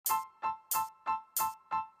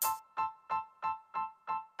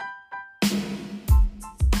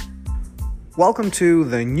Welcome to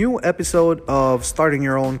the new episode of Starting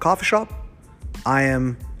Your Own Coffee Shop. I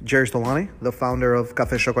am Jerry Stolani, the founder of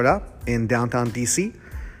Café Chocolat in downtown DC.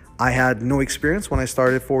 I had no experience when I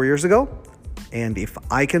started 4 years ago, and if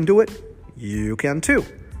I can do it, you can too.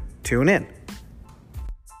 Tune in.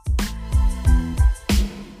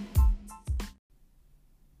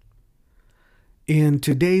 In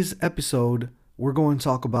today's episode, we're going to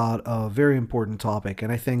talk about a very important topic,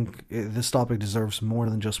 and I think this topic deserves more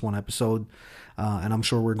than just one episode, and I'm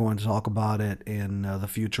sure we're going to talk about it in the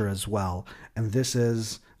future as well. And this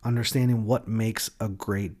is understanding what makes a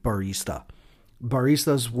great barista.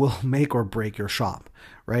 Baristas will make or break your shop,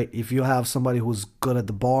 right? If you have somebody who's good at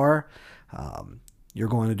the bar, you're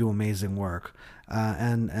going to do amazing work,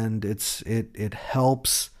 and it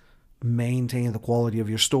helps maintain the quality of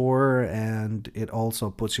your store, and it also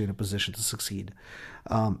puts you in a position to succeed.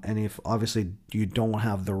 And if obviously you don't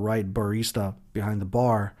have the right barista behind the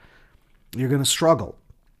bar, you're going to struggle.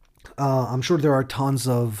 I'm sure there are tons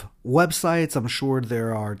of websites. I'm sure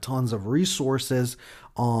there are tons of resources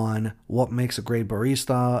on what makes a great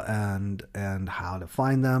barista and how to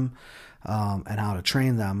find them and how to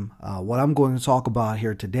train them. What I'm going to talk about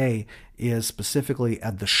here today is specifically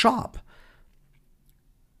at the shop.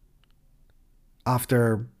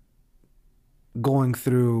 After going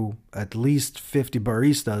through at least 50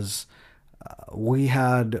 baristas, we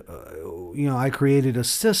had, I created a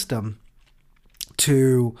system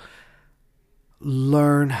to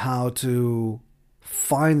learn how to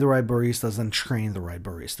find the right baristas and train the right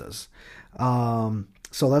baristas.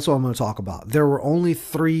 So that's what I'm going to talk about. There were only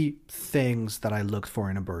 3 things that I looked for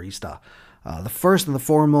in a barista. The first and the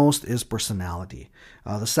foremost is personality.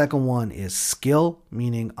 The second one is skill,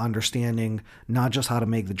 meaning understanding not just how to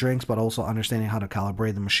make the drinks, but also understanding how to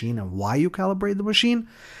calibrate the machine and why you calibrate the machine.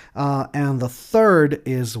 And the third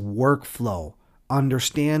is workflow,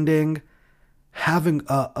 having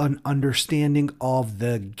an understanding of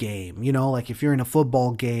the game. Like if you're in a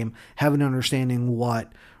football game, having an understanding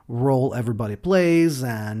what role everybody plays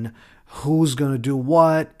and who's going to do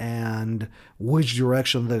what and which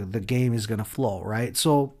direction the game is going to flow, right?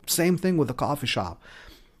 So same thing with a coffee shop.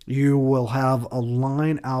 You will have a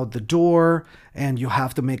line out the door and you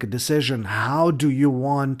have to make a decision. How do you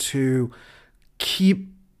want to keep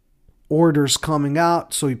orders coming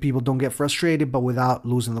out so people don't get frustrated, but without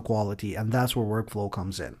losing the quality? And that's where workflow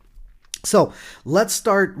comes in. So let's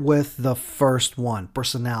start with the first one,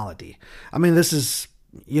 personality. I mean, this is,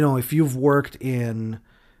 if you've worked in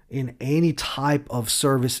any type of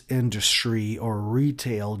service industry or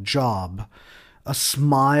retail job, a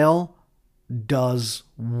smile does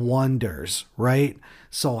wonders, right?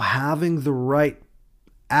 So having the right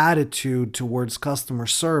attitude towards customer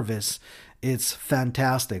service, it's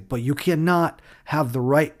fantastic. But you cannot have the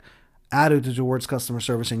right attitude towards customer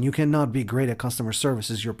service and you cannot be great at customer service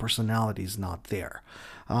if your personality is not there.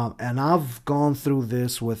 And I've gone through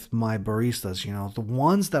this with my baristas, the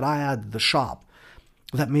ones that I had at the shop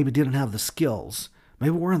that maybe didn't have the skills,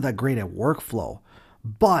 maybe weren't that great at workflow,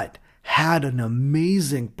 but had an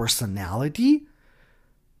amazing personality,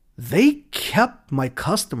 they kept my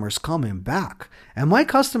customers coming back. And my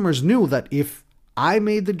customers knew that if I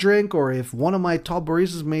made the drink or if one of my top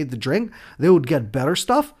baristas made the drink, they would get better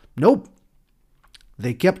stuff. Nope.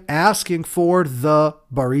 They kept asking for the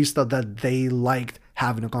barista that they liked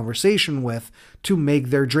having a conversation with to make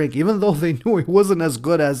their drink, even though they knew it wasn't as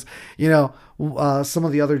good as, some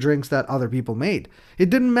of the other drinks that other people made. It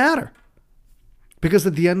didn't matter. Because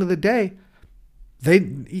at the end of the day,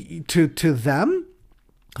 to them,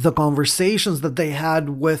 the conversations that they had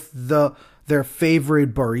with their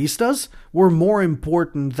favorite baristas were more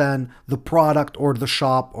important than the product or the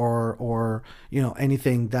shop or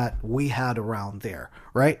anything that we had around there,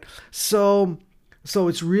 right? So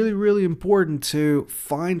it's really, really important to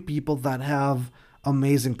find people that have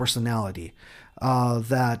amazing personality,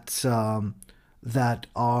 that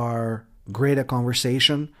are great at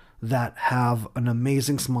conversation, that have an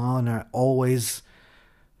amazing smile and are always,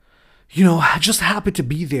 just happy to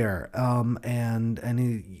be there. And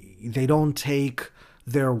they don't take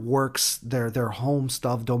their works, their home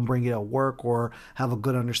stuff, don't bring it at work, or have a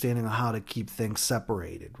good understanding of how to keep things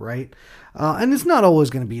separated, right? And it's not always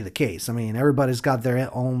going to be the case. I mean, everybody's got their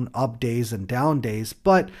own up days and down days,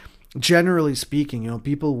 but generally speaking,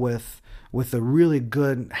 people with with a really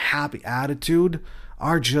good, happy attitude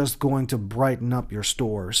are just going to brighten up your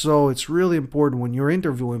store. So it's really important when you're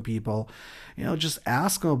interviewing people, just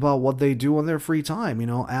ask them about what they do in their free time.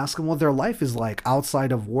 Ask them what their life is like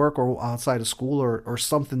outside of work or outside of school, or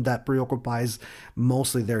something that preoccupies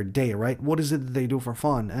mostly their day, right? What is it that they do for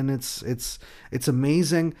fun? And it's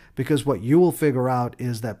amazing, because what you will figure out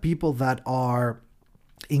is that people that are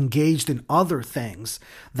engaged in other things,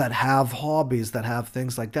 that have hobbies, that have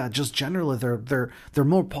things like that, just generally they're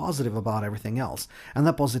more positive about everything else, and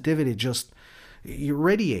that positivity just it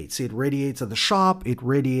radiates at the shop, it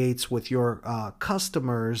radiates with your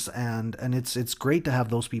customers, and it's great to have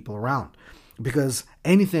those people around, because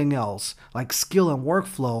anything else like skill and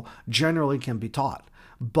workflow generally can be taught,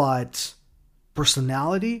 but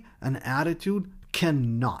personality and attitude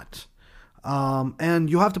cannot. And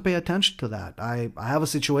you have to pay attention to that. I have a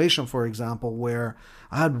situation, for example, where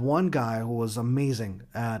I had one guy who was amazing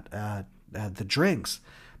at the drinks,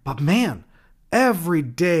 but man, every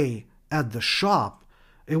day at the shop,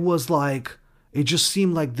 it just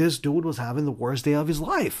seemed like this dude was having the worst day of his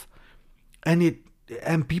life, and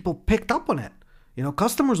people picked up on it.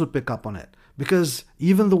 Customers would pick up on it, because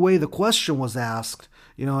even the way the question was asked,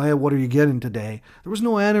 hey, what are you getting today? There was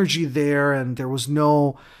no energy there, and there was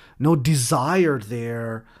no desire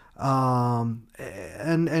there.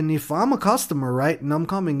 And if I'm a customer, right, and I'm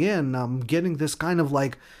coming in, I'm getting this kind of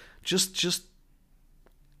like just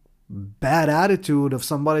bad attitude of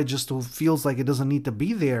somebody just who feels like it doesn't need to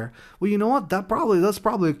be there. Well, you know what? That's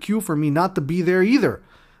probably a cue for me not to be there either.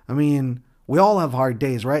 I mean, we all have hard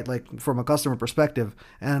days, right? Like from a customer perspective,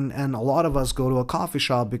 and a lot of us go to a coffee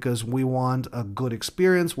shop because we want a good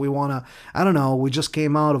experience. We want to, I don't know, we just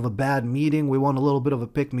came out of a bad meeting. We want a little bit of a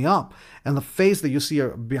pick me up, and the face that you see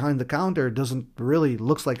behind the counter doesn't really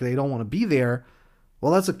looks like they don't want to be there.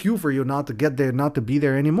 Well, that's a cue for you not to get there, not to be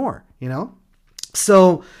there anymore,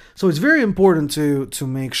 So it's very important to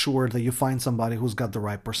make sure that you find somebody who's got the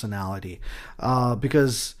right personality,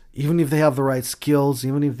 because even if they have the right skills,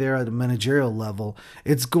 even if they're at a managerial level,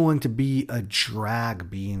 it's going to be a drag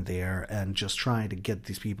being there and just trying to get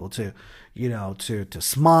these people to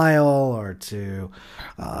smile, or to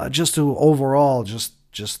just to overall just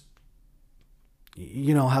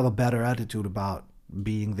have a better attitude about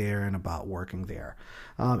being there and about working there.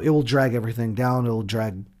 It will drag everything down. It will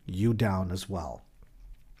drag you down as well.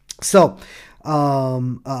 So,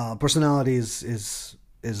 personality is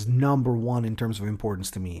number one in terms of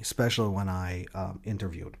importance to me, especially when I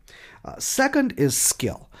interviewed. Second is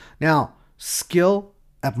skill. Now, skill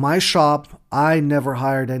at my shop, I never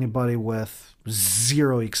hired anybody with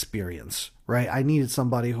zero experience, right? I needed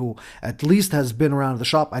somebody who at least has been around the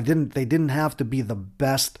shop. They didn't have to be the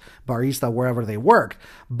best barista wherever they worked,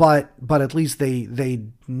 but at least they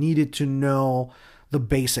needed to know the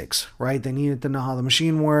basics, right? They needed to know how the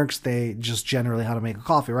machine works. They just generally how to make a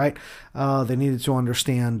coffee, right? They needed to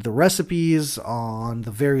understand the recipes on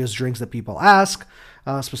the various drinks that people ask,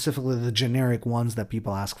 specifically the generic ones that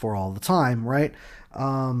people ask for all the time, right?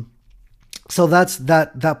 So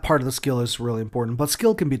that part of the skill is really important, but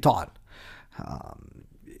skill can be taught. And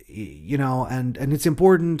it's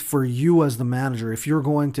important for you as the manager, if you're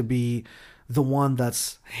going to be the one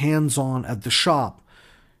that's hands-on at the shop,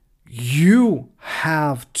 you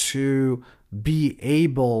have to be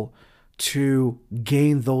able to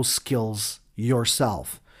gain those skills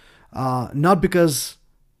yourself. Not because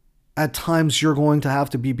at times you're going to have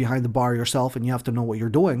to be behind the bar yourself and you have to know what you're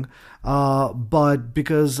doing, but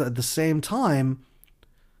because at the same time,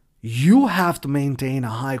 you have to maintain a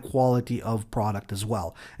high quality of product as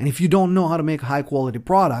well. And if you don't know how to make a high quality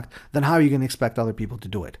product, then how are you going to expect other people to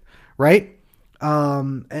do it, right?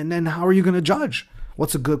 And then how are you going to judge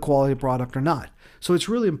what's a good quality product or not? So it's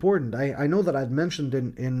really important. I know that I'd mentioned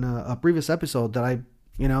in a previous episode that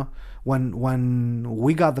when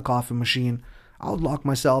we got the coffee machine, I would lock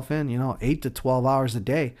myself in, 8 to 12 hours a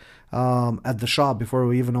day at the shop before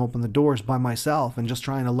we even open the doors by myself, and just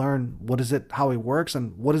trying to learn how it works,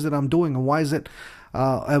 and what is it I'm doing, and why is it,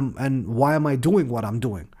 and why am I doing what I'm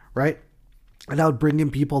doing, right? And I would bring in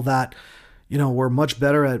people that, were much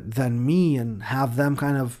better than me, and have them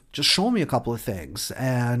kind of just show me a couple of things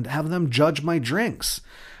and have them judge my drinks.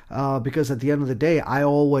 Because at the end of the day, I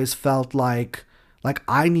always felt like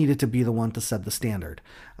I needed to be the one to set the standard.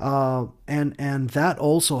 And that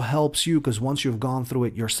also helps you, because once you've gone through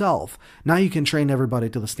it yourself, now you can train everybody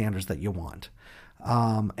to the standards that you want.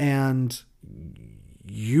 And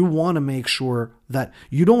you want to make sure that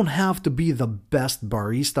you don't have to be the best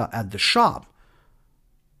barista at the shop,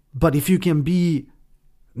 but if you can be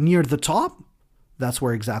near the top, that's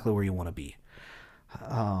exactly where you want to be.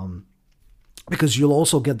 because you'll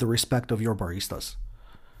also get the respect of your baristas.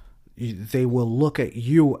 They will look at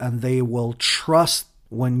you and they will trust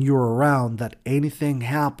when you're around that anything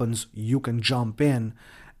happens, you can jump in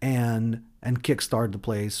and kickstart the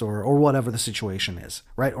place, or whatever the situation is,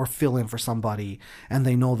 right? Or fill in for somebody, and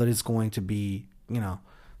they know that it's going to be,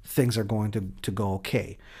 things are going to go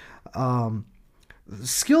okay.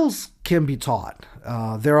 Skills can be taught.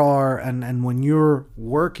 There are, and when you're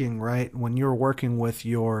working, right, when you're working with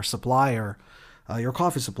your supplier, your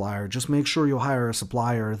coffee supplier, just make sure you hire a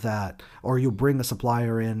supplier or you bring a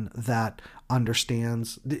supplier in that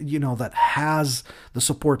understands, that has the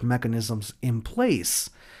support mechanisms in place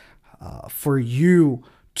for you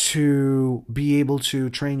to be able to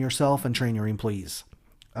train yourself and train your employees.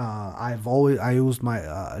 I used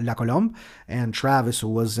my La Colombe, and Travis, who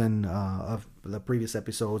was in the previous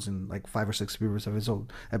episodes, in like 5 or 6 previous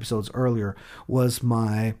episodes earlier, was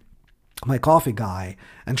my coffee guy,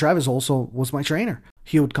 and Travis also was my trainer.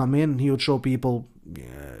 He would come in and he would show people,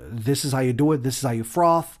 this is how you do it, this is how you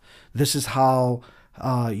froth, this is how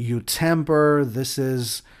you temper, this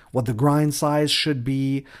is what the grind size should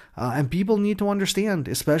be, and people need to understand,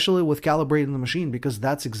 especially with calibrating the machine, because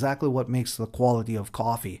that's exactly what makes the quality of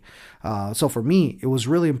coffee. So for me, it was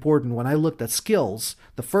really important when I looked at skills.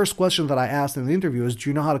 The first question that I asked in the interview is, do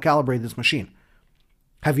you know how to calibrate this machine?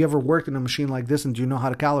 Have you ever worked in a machine like this, and do you know how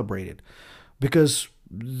to calibrate it? Because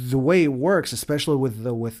the way it works, especially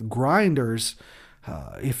with grinders,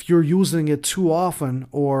 if you're using it too often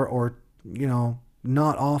or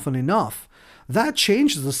not often enough, that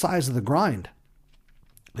changes the size of the grind,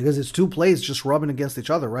 because it's two plates just rubbing against each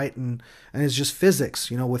other, right? And it's just physics.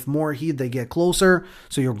 With more heat, they get closer,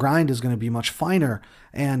 so your grind is going to be much finer.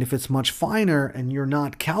 And if it's much finer and you're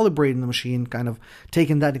not calibrating the machine, kind of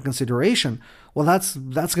taking that into consideration, well, that's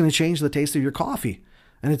going to change the taste of your coffee.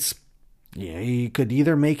 And it's, you could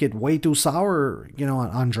either make it way too sour,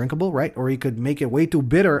 undrinkable, right? Or you could make it way too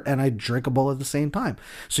bitter and undrinkable at the same time.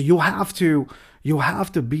 So you have to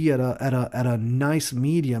be at a nice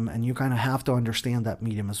medium, and you kind of have to understand that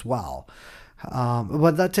medium as well.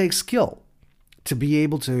 But that takes skill. To be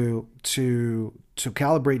able to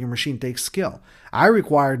calibrate your machine takes skill. I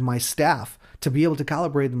required my staff to be able to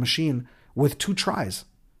calibrate the machine with 2 tries,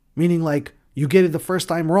 meaning like you get it the first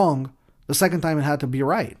time wrong, the second time it had to be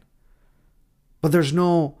right. But there's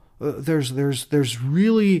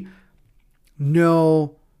really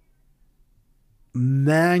no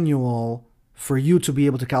manual for you to be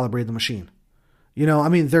able to calibrate the machine.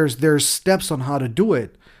 There's steps on how to do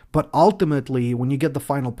it, but ultimately, when you get the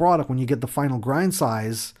final product, when you get the final grind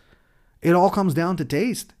size, it all comes down to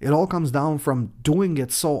taste. It all comes down from doing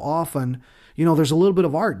it so often. There's a little bit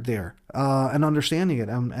of art there, and understanding it.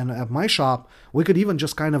 And at my shop, we could even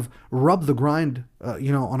just kind of rub the grind,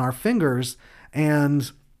 on our fingers,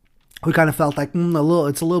 and we kind of felt like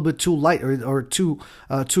it's a little bit too light or too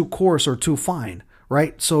coarse or too fine.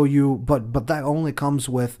 Right. So but that only comes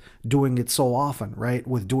with doing it so often, right?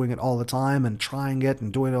 With doing it all the time and trying it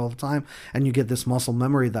and doing it all the time. And you get this muscle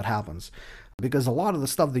memory that happens, because a lot of the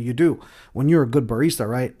stuff that you do when you're a good barista,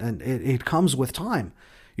 right? And it comes with time.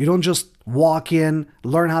 You don't just walk in,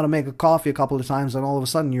 learn how to make a coffee a couple of times, and all of a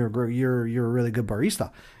sudden you're a really good barista.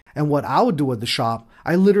 And what I would do at the shop,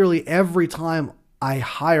 I literally, every time I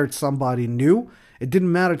hired somebody new, it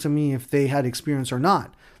didn't matter to me if they had experience or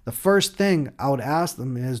not. The first thing I would ask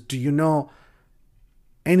them is, do you know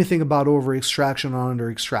anything about over extraction or under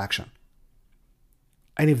extraction?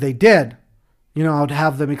 And if they did, I would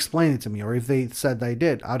have them explain it to me. Or if they said they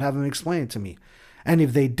did, I would have them explain it to me. And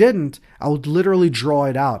if they didn't, I would literally draw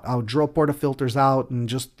it out. I would draw portafilters out and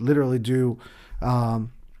just literally do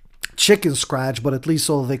chicken scratch, but at least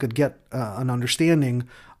so they could get an understanding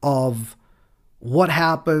of what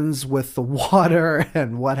happens with the water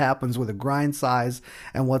and what happens with the grind size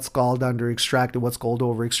and what's called under extracted, what's called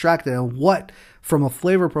over extracted, and what from a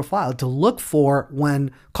flavor profile to look for when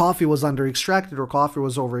coffee was under extracted or coffee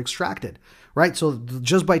was over extracted, right? So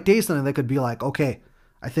just by tasting it, they could be like, okay,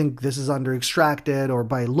 I think this is under extracted, or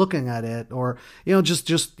by looking at it, or,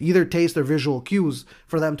 just either taste their visual cues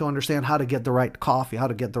for them to understand how to get the right coffee, how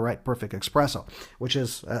to get the right perfect espresso, which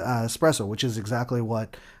is exactly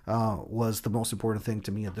what was the most important thing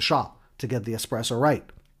to me at the shop, to get the espresso right.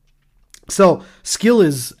 So skill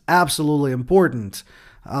is absolutely important,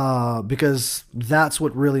 because that's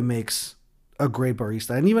what really makes a great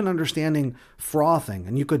barista. And even understanding frothing,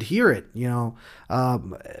 and you could hear it,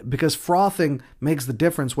 because frothing makes the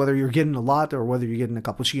difference whether you're getting a latte or whether you're getting a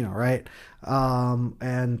cappuccino, right?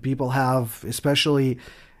 And people have, especially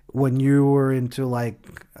when you were into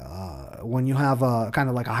when you have a kind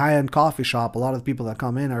of like a high-end coffee shop, a lot of the people that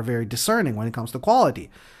come in are very discerning when it comes to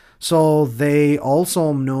quality. So they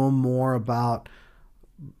also know more about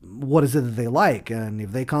what is it that they like. And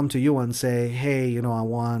if they come to you and say, hey, I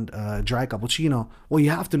want a dry cappuccino, well,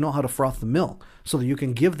 you have to know how to froth the milk so that you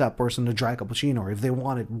can give that person a dry cappuccino, or if they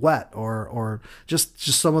want it wet, or just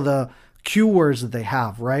some of the cue words that they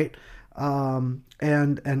have, right?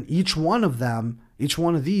 And each one of them, each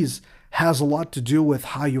one of these has a lot to do with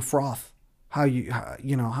how you froth, how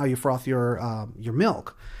you froth your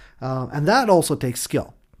milk. And that also takes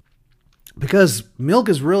skill, because milk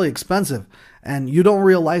is really expensive, and you don't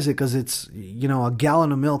realize it because it's, a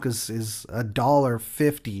gallon of milk is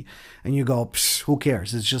 $1.50, and you go, who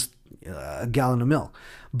cares? It's just a gallon of milk.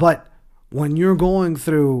 But when you're going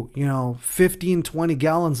through, 15, 20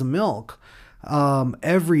 gallons of milk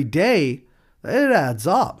every day, it adds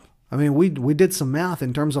up. I mean, we did some math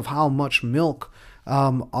in terms of how much milk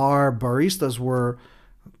our baristas were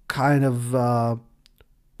kind of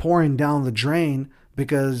pouring down the drain,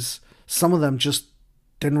 because some of them just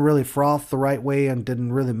didn't really froth the right way and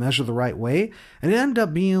didn't really measure the right way. And it ended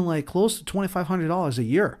up being like close to $2,500 a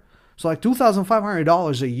year. So like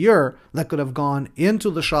 $2,500 a year that could have gone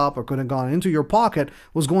into the shop or could have gone into your pocket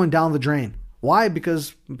was going down the drain. Why?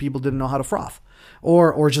 Because people didn't know how to froth,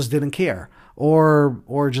 or just didn't care,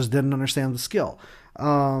 or just didn't understand the skill,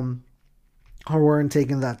 or weren't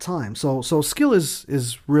taking that time. So skill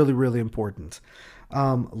is really, really important.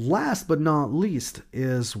 Last but not least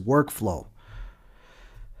is workflow.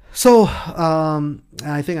 So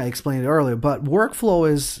I think I explained it earlier, but workflow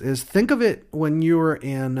is think of it when you're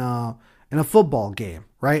in a football game,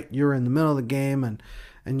 right? You're in the middle of the game,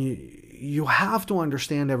 and you have to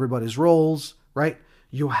understand everybody's roles, right?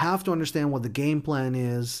 You have to understand what the game plan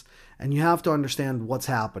is, and you have to understand what's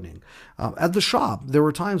happening. At the shop, there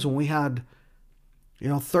were times when we had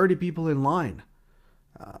 30 people in line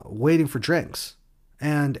waiting for drinks.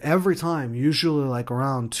 And every time, usually like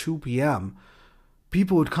around 2 p.m.,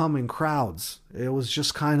 people would come in crowds. It was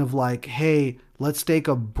just kind of like, hey, let's take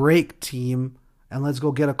a break, team, and let's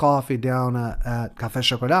go get a coffee down at Café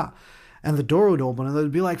Chocolat. And the door would open, and there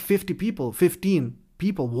would be like 15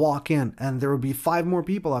 people walk in, and there would be 5 more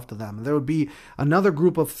people after them. And there would be another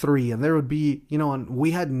group of 3, and there would be, and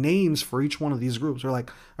we had names for each one of these groups. We're like,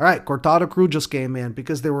 all right, Cortado crew just came in,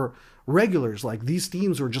 because they were regulars. Like, these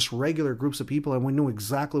teams were just regular groups of people, and we knew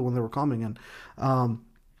exactly when they were coming. And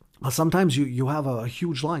sometimes you have a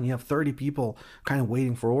huge line. You have 30 people kind of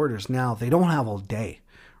waiting for orders. Now, they don't have all day,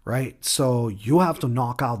 right? So you have to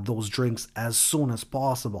knock out those drinks as soon as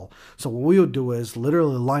possible. So what we would do is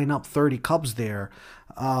literally line up 30 cups there.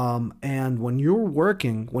 And when you're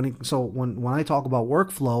working, when I talk about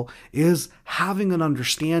workflow, is having an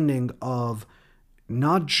understanding of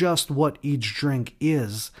not just what each drink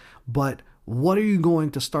is, but what are you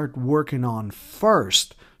going to start working on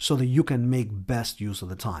first so that you can make best use of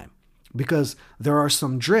the time. Because there are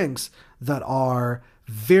some drinks that are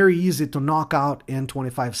very easy to knock out in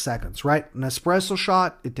 25 seconds, right? An espresso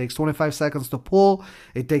shot, it takes 25 seconds to pull.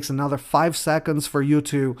 It takes another 5 seconds for you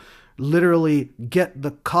to literally get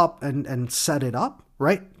the cup and set it up,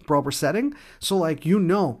 right? Proper setting. So like,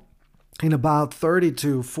 in about 30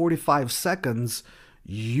 to 45 seconds,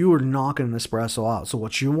 you're knocking an espresso out. So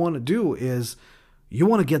what you want to do is you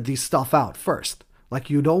want to get these stuff out first. Like,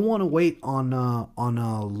 you don't want to wait on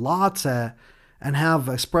a latte and have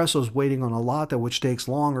espressos waiting on a latte, which takes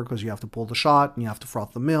longer because you have to pull the shot and you have to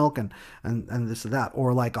froth the milk and this and that.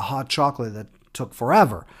 Or like a hot chocolate that took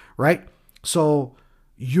forever, right? So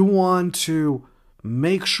you want to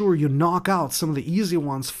make sure you knock out some of the easy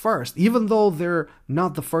ones first, even though they're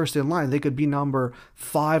not the first in line. They could be number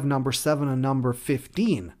 5, number 7, and number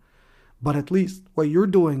 15. But at least what you're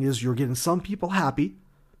doing is you're getting some people happy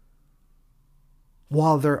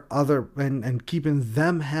while they're and keeping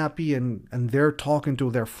them happy, and they're talking to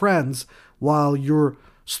their friends while you're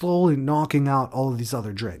slowly knocking out all of these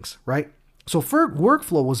other drinks, right? So for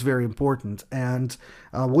workflow was very important, and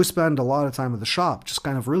we spend a lot of time at the shop just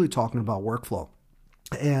kind of really talking about workflow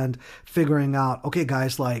and figuring out, okay,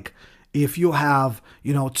 guys, like, if you have,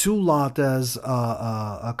 2 lattes,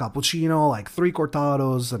 a cappuccino, like 3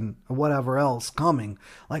 cortados, and whatever else coming,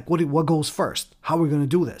 like, what goes first? How are we going to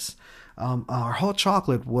do this? Our hot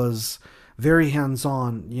chocolate was very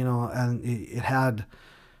hands-on, and it had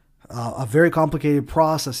a very complicated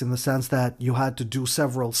process in the sense that you had to do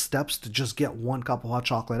several steps to just get 1 cup of hot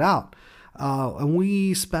chocolate out. And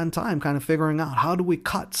we spent time kind of figuring out, how do we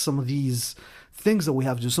cut some of these things that we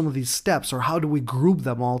have to do, some of these steps, or how do we group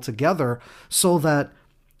them all together so that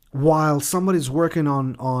while somebody's working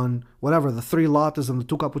on whatever, the 3 lattes and the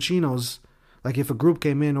 2 cappuccinos, like if a group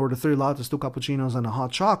came in, ordered 3 lattes, 2 cappuccinos, and a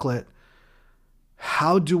hot chocolate,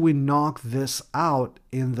 how do we knock this out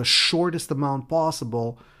in the shortest amount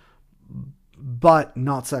possible, but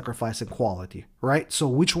not sacrificing quality, right? So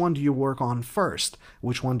which one do you work on first?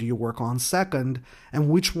 Which one do you work on second? And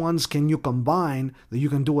which ones can you combine that you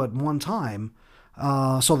can do at one time,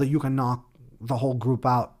 so that you can knock the whole group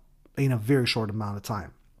out in a very short amount of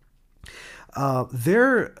time?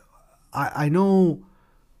 I know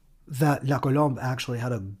that La Colombe actually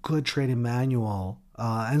had a good training manual,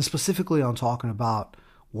 and specifically on talking about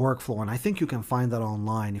workflow. And I think you can find that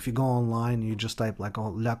online. If you go online and you just type like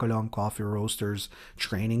La Colombe Coffee Roasters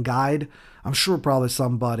training guide, I'm sure probably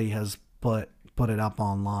somebody has put it up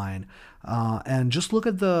online. And just look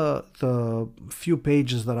at the few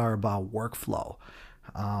pages that are about workflow,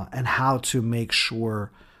 and how to make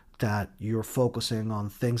sure that you're focusing on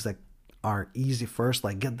things that are easy first,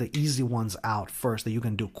 like get the easy ones out first that you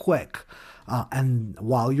can do quick. And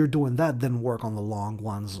while you're doing that, then work on the long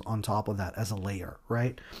ones on top of that as a layer,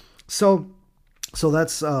 right? So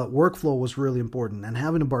that's workflow was really important. And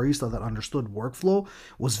having a barista that understood workflow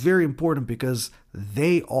was very important because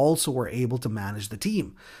they also were able to manage the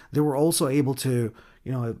team. They were also able to,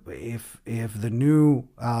 if the new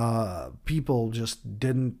people just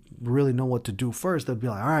didn't really know what to do first, they'd be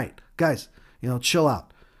like, all right, guys, chill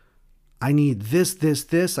out. I need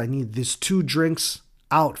this. I need these 2 drinks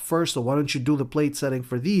out first. So why don't you do the plate setting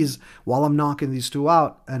for these while I'm knocking these 2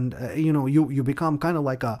 out? And, you become kind of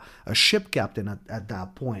like a ship captain at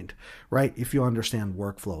that point, right? If you understand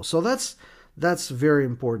workflow. So that's very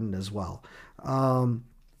important as well.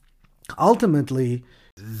 Ultimately,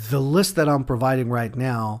 the list that I'm providing right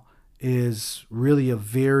now is really a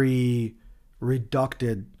very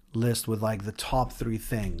reducted list with like the top 3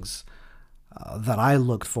 things that I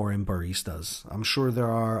looked for in baristas. I'm sure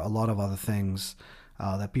there are a lot of other things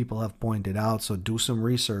that people have pointed out, so do some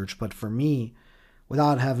research. But for me,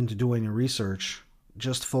 without having to do any research,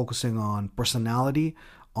 just focusing on personality,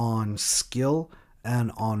 on skill,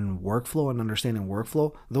 and on workflow and understanding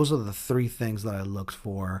workflow, those are the 3 things that I looked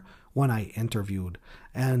for when I interviewed.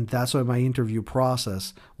 And that's why my interview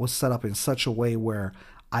process was set up in such a way where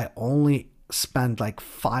I only spent like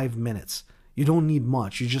 5 minutes. You don't need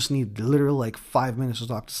much. You just need literally like 5 minutes to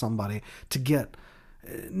talk to somebody to get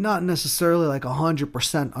not necessarily like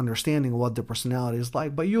 100% understanding of what their personality is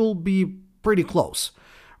like, but you'll be pretty close,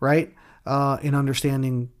 right? In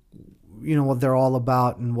understanding, what they're all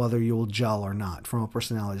about and whether you'll gel or not from a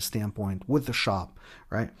personality standpoint with the shop,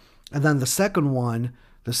 right? And then the second one,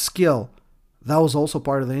 the skill, that was also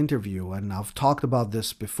part of the interview. And I've talked about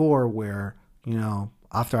this before where,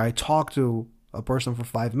 after I talked to a person for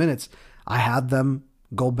 5 minutes, I had them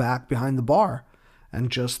go back behind the bar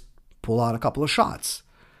and just pull out a couple of shots.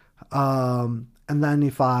 And then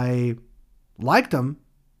if I liked them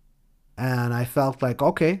and I felt like,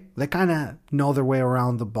 okay, they kind of know their way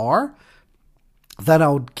around the bar, then I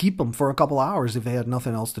would keep them for a couple hours if they had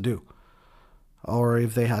nothing else to do. Or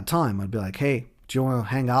if they had time, I'd be like, hey, do you want to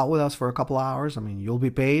hang out with us for a couple of hours? I mean, you'll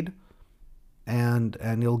be paid, and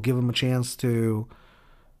you'll give them a chance to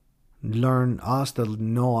learn us, to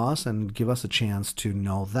know us, and give us a chance to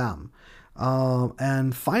know them.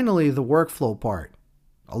 And finally, the workflow part.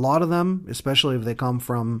 A lot of them, especially if they come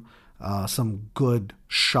from some good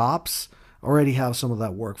shops, already have some of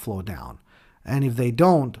that workflow down. And if they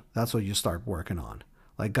don't, that's what you start working on.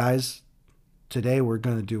 Like, guys, today we're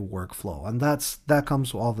going to do workflow. And that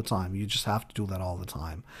comes all the time. You just have to do that all the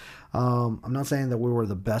time. I'm not saying that we were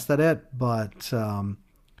the best at it, but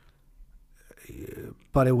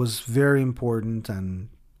it was very important, and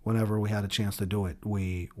whenever we had a chance to do it,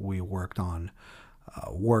 we worked on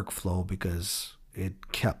workflow because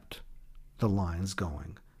it kept the lines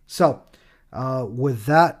going. So with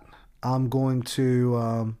that, I'm going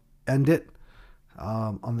to end it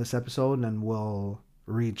on this episode, and we'll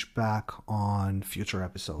reach back on future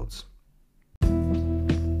episodes.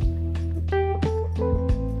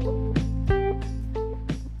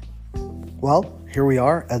 Well, here we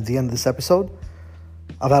are at the end of this episode.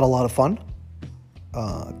 I've had a lot of fun.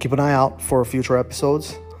 Keep an eye out for future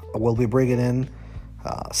episodes. We'll be bringing in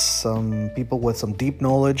some people with some deep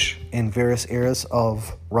knowledge in various areas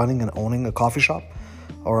of running and owning a coffee shop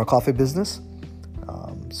or a coffee business.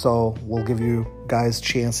 So we'll give you guys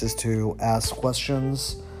chances to ask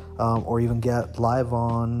questions or even get live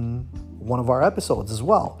on one of our episodes as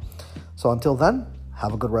well. So until then,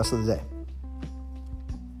 have a good rest of the day.